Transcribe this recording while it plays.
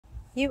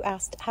You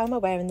asked how am I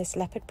wearing this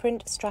leopard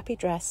print strappy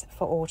dress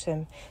for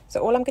autumn.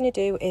 So all I'm going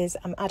to do is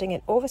I'm adding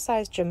an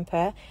oversized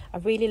jumper. I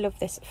really love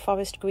this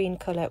forest green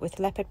colour with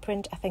leopard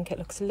print. I think it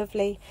looks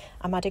lovely.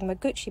 I'm adding my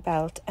Gucci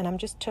belt and I'm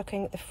just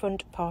tucking the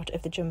front part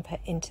of the jumper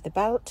into the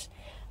belt.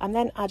 I'm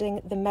then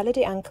adding the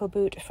Melody ankle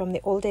boot from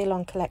the All Day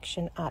Long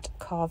collection at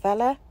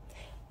Carvela,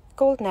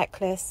 gold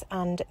necklace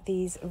and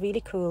these really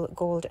cool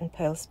gold and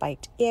pearl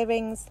spiked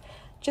earrings.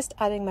 Just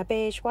adding my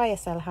beige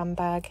YSL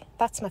handbag.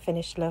 That's my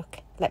finished look.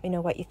 Let me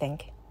know what you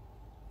think.